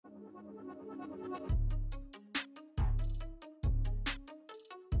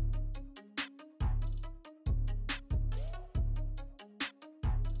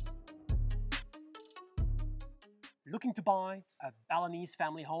Looking to buy a Balinese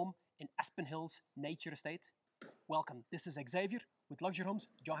family home in Aspen Hills Nature Estate? Welcome, this is Xavier with Luxury Homes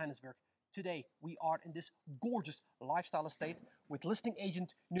Johannesburg. Today we are in this gorgeous lifestyle estate with listing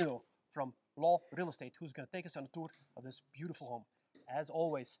agent Nuno from Law Real Estate, who's going to take us on a tour of this beautiful home. As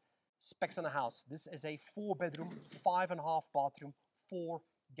always, specs on the house. This is a 4-bedroom, 5.5 bathroom, 4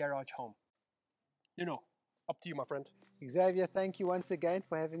 garage home. Nuno, up to you, my friend. Xavier, thank you once again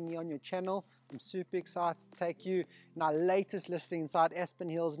for having me on your channel. I'm super excited to take you in our latest listing inside Aspen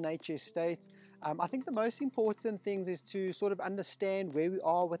Hills Nature Estate. I think the most important things is to sort of understand where we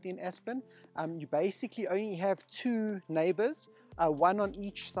are within Aspen. You basically only have 2 neighbors, one on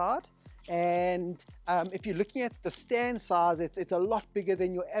each side. And if you're looking at the stand size, it's a lot bigger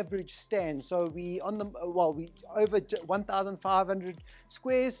than your average stand. So we over 1,500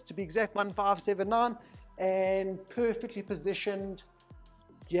 squares, to be exact, 1,579. And perfectly positioned.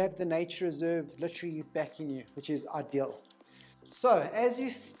 You have the nature reserve literally backing you, which is ideal. So as you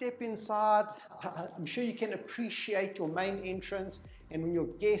step inside, I'm sure you can appreciate your main entrance, and when your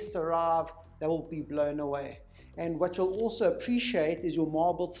guests arrive, they will be blown away. And what you'll also appreciate is your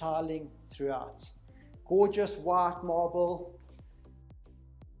marble tiling throughout. Gorgeous white marble.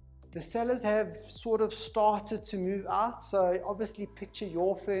 The sellers have sort of started to move out, so obviously picture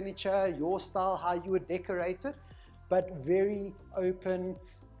your furniture, your style, how you would decorate it, but very open,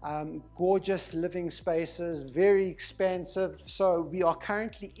 gorgeous living spaces, very expansive. So we are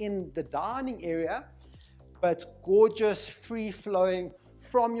currently in the dining area, but gorgeous, free-flowing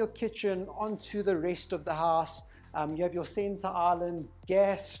from your kitchen onto the rest of the house. You have your center island,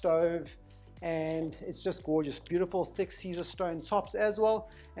 gas stove, and it's just gorgeous. Beautiful thick Caesar stone tops as well.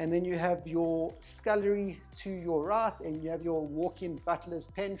 And then you have your scullery to your right, and you have your walk-in butler's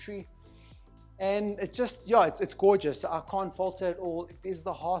pantry. And it's just, yeah, it's gorgeous. I can't fault it at all. It is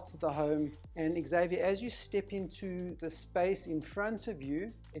the heart of the home. And Xavier, as you step into the space in front of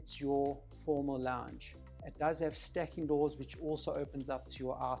you, it's your formal lounge. It does have stacking doors, which also opens up to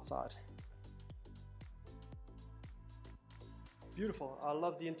your outside. Beautiful. I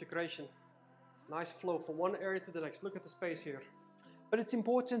love the integration. Nice flow from one area to the next. Look at the space here. But it's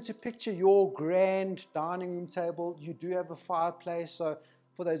important to picture your grand dining room table. You do have a fireplace, so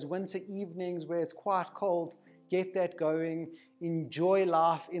for those winter evenings where it's quite cold, get that going. Enjoy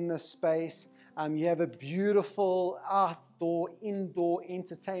life in this space. You have a beautiful outdoor, indoor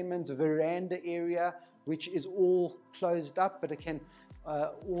entertainment veranda area, which is all closed up, but it can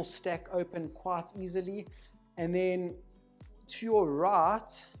all stack open quite easily. And then to your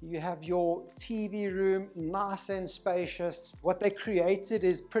right, you have your TV room, nice and spacious. What they created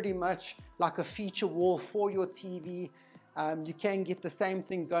is pretty much like a feature wall for your TV. You can get the same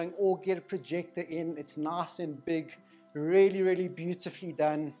thing going or get a projector in. It's nice and big, really, really beautifully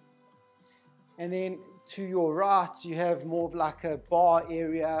done. And then to your right, you have more of like a bar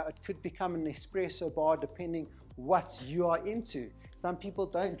area. It could become an espresso bar depending what you are into. Some people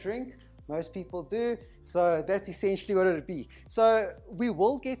don't drink. Most people do, so that's essentially what it would be. So we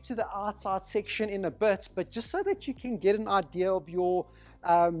will get to the outside section in a bit, but just so that you can get an idea of your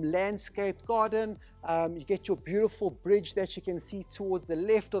landscaped garden, you get your beautiful bridge that you can see towards the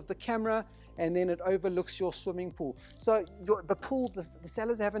left of the camera, and then it overlooks your swimming pool. So the pool, the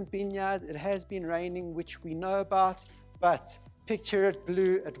sellers haven't been yet. It has been raining, which we know about, but picture it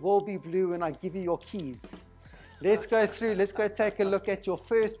blue. It will be blue when I give you your keys. Let's go through, let's go take a look at your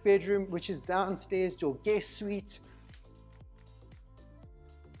first bedroom, which is downstairs, your guest suite.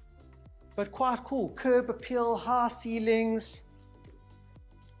 But quite cool, curb appeal, high ceilings.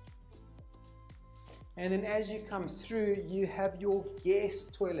 And then as you come through, you have your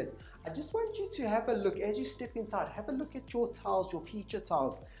guest toilet. I just want you to have a look, as you step inside, have a look at your tiles, your feature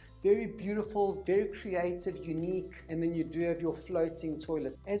tiles. Very beautiful, very creative, unique. And then you do have your floating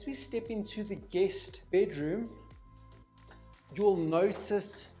toilet. As we step into the guest bedroom, you'll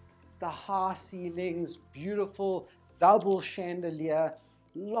notice the high ceilings, beautiful double chandelier,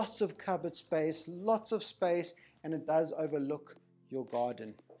 lots of cupboard space, lots of space, and it does overlook your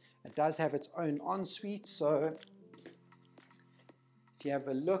garden. It does have its own ensuite, so if you have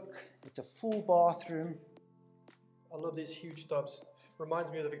a look, it's a full bathroom. I love these huge tubs.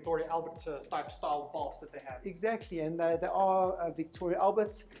 Reminds me of the Victoria Albert type style baths that they have. Exactly, and they are Victoria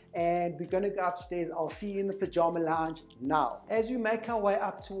Alberts, and we're going to go upstairs. I'll see you in the pajama lounge now. As you make our way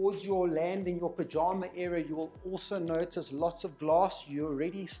up towards your landing, your pajama area, you will also notice lots of glass. You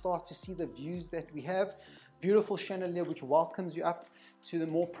already start to see the views that we have. Beautiful chandelier which welcomes you up to the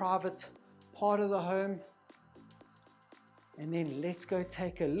more private part of the home. And then let's go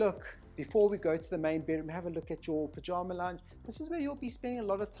take a look before we go to the main bedroom, have a look at your pajama lounge. This is where you'll be spending a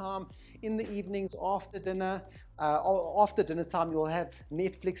lot of time in the evenings after dinner. After dinner time, you'll have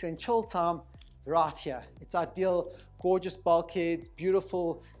Netflix and chill time right here. It's ideal, gorgeous bulkheads,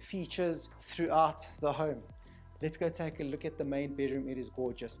 beautiful features throughout the home. Let's go take a look at the main bedroom. It is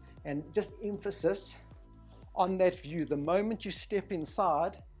gorgeous. And just emphasis on that view. The moment you step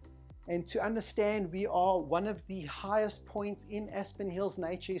inside, and to understand, we are one of the highest points in Aspen Hills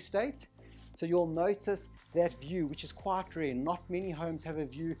Nature Estate. So you'll notice that view, which is quite rare. Not many homes have a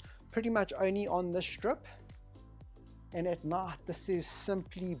view, pretty much only on this strip. And at night, this is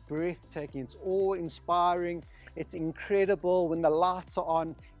simply breathtaking. It's awe-inspiring. It's incredible. When the lights are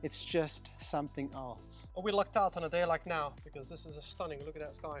on, it's just something else. Well, we lucked out on a day like now, because this is a stunning, look at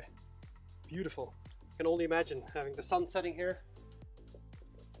that sky. Beautiful. You can only imagine having the sun setting here.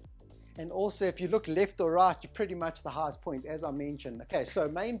 And also, if you look left or right, you're pretty much the highest point, as I mentioned. Okay, so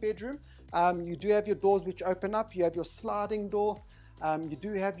main bedroom, you do have your doors which open up. You have your sliding door. You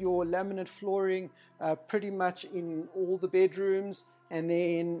do have your laminate flooring pretty much in all the bedrooms. And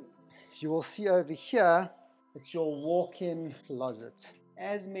then you will see over here, it's your walk-in closet.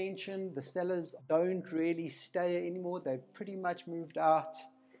 As mentioned, the sellers don't really stay anymore. They've pretty much moved out.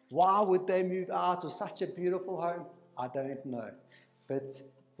 Why would they move out of such a beautiful home? I don't know. But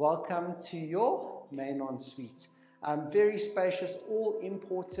welcome to your main ensuite. Very spacious, all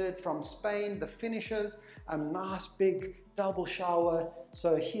imported from Spain. The finishes, nice big double shower.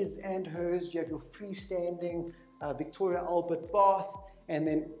 So his and hers, you have your freestanding Victoria Albert bath, and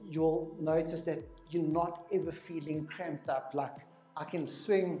then you'll notice that you're not ever feeling cramped up. Like I can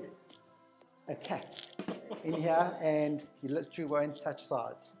swing a cat in here and you literally won't touch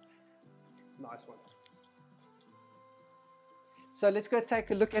sides. Nice one. So let's go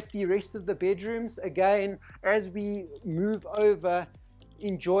take a look at the rest of the bedrooms. Again, as we move over,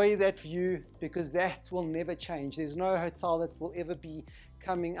 enjoy that view, because that will never change. There's no hotel that will ever be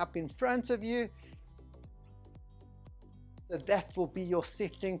coming up in front of you. So that will be your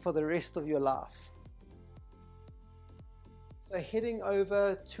setting for the rest of your life. So heading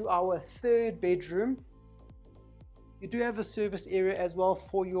over to our third bedroom, you do have a service area as well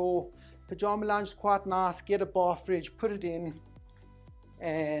for your pajama lounge. Quite nice. Get a bar fridge, put it in,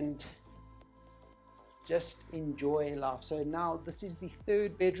 and just enjoy life. So now this is the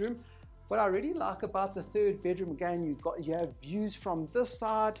third bedroom. What I really like about the third bedroom, again, you have views from this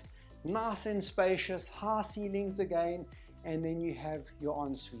side, nice and spacious, high ceilings again, and then you have your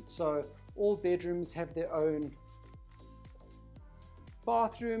ensuite. So all bedrooms have their own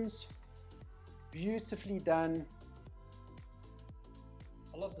bathrooms, beautifully done.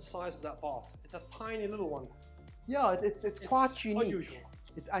 I love the size of that bath. It's a tiny little one. Yeah, it's quite unique. Unusual.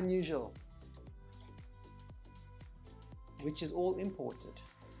 It's unusual, which is all imported.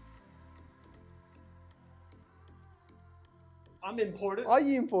 I'm imported. Are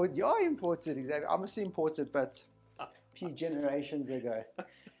you imported? You are imported, exactly. I must say imported, but a few generations ago.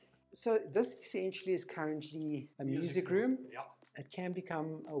 So this essentially is currently a music room. Yeah. It can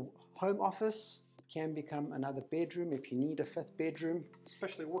become a home office. It can become another bedroom if you need a fifth bedroom.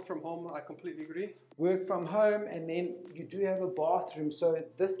 Especially work from home, I completely agree. Work from home, and then you do have a bathroom. So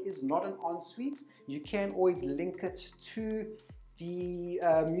this is not an ensuite. You can always link it to the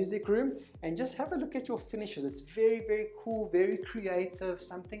music room, and just have a look at your finishes. It's very, very cool, very creative,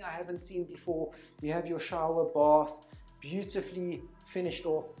 something I haven't seen before. You have your shower, bath, beautifully finished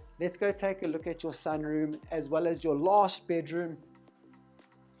off. Let's go take a look at your sunroom as well as your last bedroom.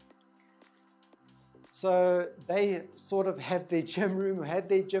 So they sort of have their gym room, or had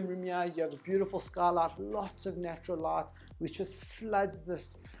their gym room here. You have a beautiful skylight, lots of natural light, which just floods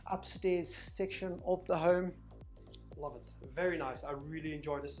this upstairs section of the home. Love it. Very nice. I really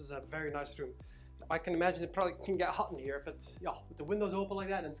enjoy this. This is a very nice room. I can imagine it probably can get hot in here, but yeah, with the windows open like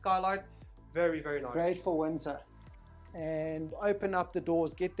that and skylight, very, very nice. Great for winter. And open up the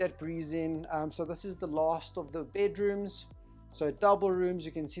doors, get that breeze in. So this is the last of the bedrooms. So double rooms,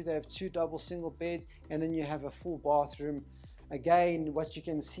 you can see they have two double single beds, and then you have a full bathroom. Again, what you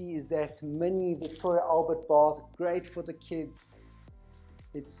can see is that mini Victoria Albert bath, great for the kids.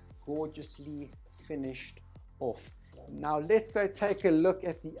 It's gorgeously finished off. Now let's go take a look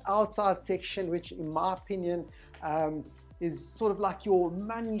at the outside section, which in my opinion is sort of like your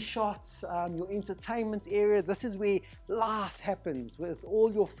money shots, your entertainment area. This is where life happens with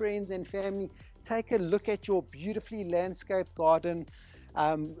all your friends and family. Take a look at your beautifully landscaped garden.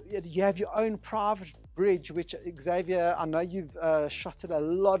 You have your own private bridge, which Xavier, I know you've shot at a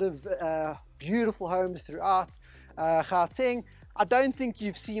lot of beautiful homes throughout Gauteng. I don't think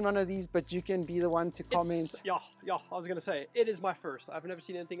you've seen one of these, but you can be the one to comment. Yeah, I was gonna say, it is my first. I've never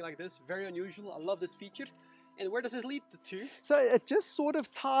seen anything like this. Very unusual. I love this feature. And where does this lead to? So it just sort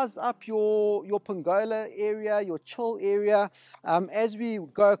of ties up your Pongola area, your chill area. As we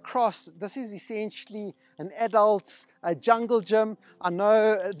go across, this is essentially an adult's jungle gym. I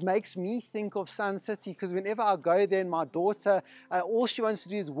know it makes me think of Sun City because whenever I go there, and my daughter, all she wants to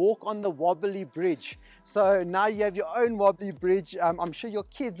do is walk on the wobbly bridge. So now you have your own wobbly bridge. I'm sure your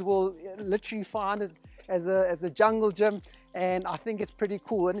kids will literally find it as a jungle gym, and I think it's pretty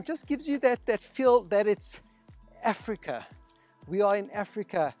cool. And it just gives you that feel that it's Africa. We are in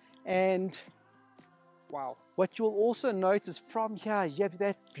Africa, and wow, what you'll also notice from here, you have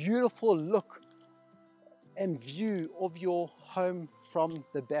that beautiful look and view of your home from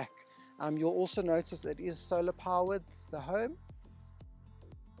the back. You'll also notice it is solar powered, the home.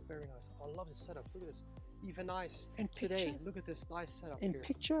 Very nice. I love this setup. Look at this. Even nice. And today, look at this nice setup and here.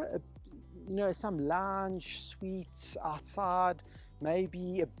 Picture you know, some lounge suites outside,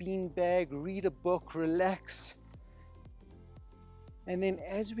 maybe a beanbag, read a book, relax. And then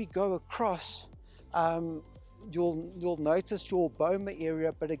as we go across, you'll notice your boma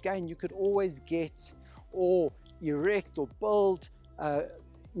area, but again, you could always get or erect or build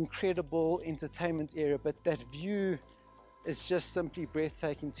incredible entertainment area, but that view is just simply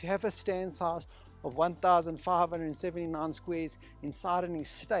breathtaking. To have a stand size of 1,579 squares inside an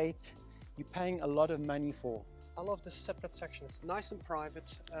estate, you're paying a lot of money for. I love this separate section. It's nice and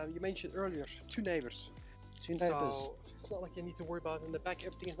private. You mentioned earlier, two neighbors. Two neighbors. So it's not like you need to worry about it. In the back,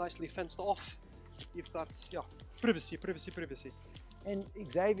 everything is nicely fenced off. You've got, yeah, privacy. And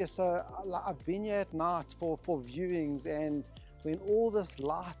Xavier, so I've been here at night for viewings, and when all this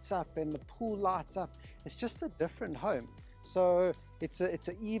lights up and the pool lights up, it's just a different home. So it's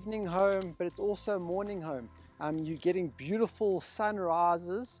an evening home, but it's also a morning home. You're getting beautiful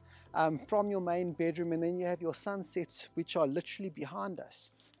sunrises from your main bedroom, and then you have your sunsets, which are literally behind us.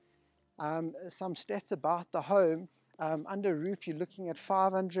 Some stats about the home. Under roof, you're looking at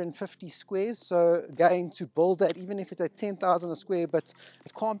 550 squares. So going to build that, even if it's at 10,000 a square, but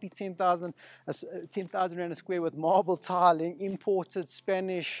it can't be 10,000 rand a square with marble tiling, imported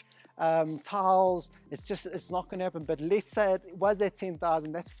Spanish tiles. It's not going to happen. But let's say it was at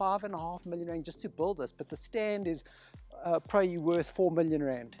 10,000. That's 5.5 million rand just to build this. But the stand is probably worth 4 million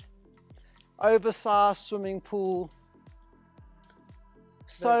rand. Oversized swimming pool,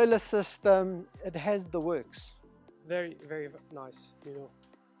 solar system. It has the works. Very, very nice, you know.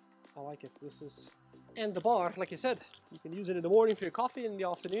 I like it. This is, and the bar, like you said, you can use it in the morning for your coffee, in the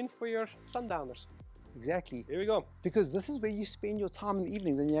afternoon for your sundowners. Exactly. Here we go. Because this is where you spend your time in the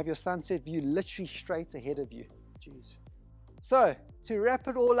evenings, and you have your sunset view literally straight ahead of you. Jeez. So to wrap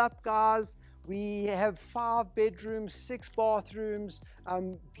it all up, guys, we have 5 bedrooms, 6 bathrooms,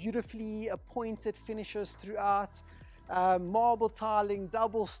 beautifully appointed finishes throughout. Marble tiling,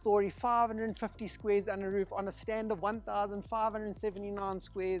 double story, 550 squares under roof on a stand of 1,579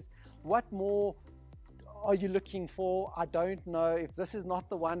 squares. What more are you looking for? I don't know. If this is not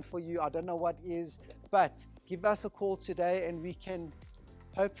the one for you, I don't know what is, but give us a call today and we can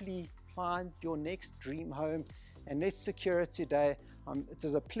hopefully find your next dream home, and let's secure it today. It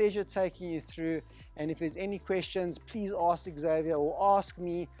is a pleasure taking you through, and if there's any questions, please ask Xavier or ask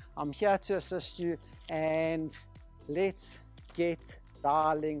me. I'm here to assist you, and let's get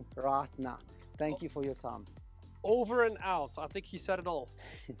dialing right now. Thank you for your time. Over and out. I think he said it all.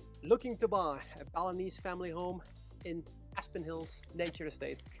 Looking to buy a Balinese family home in Aspen Hills Nature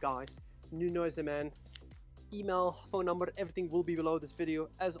Estate. Guys, Nuno is the man. Email, phone number, everything will be below this video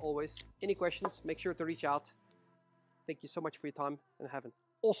as always. Any questions, make sure to reach out. Thank you so much for your time and have an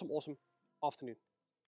awesome, awesome afternoon.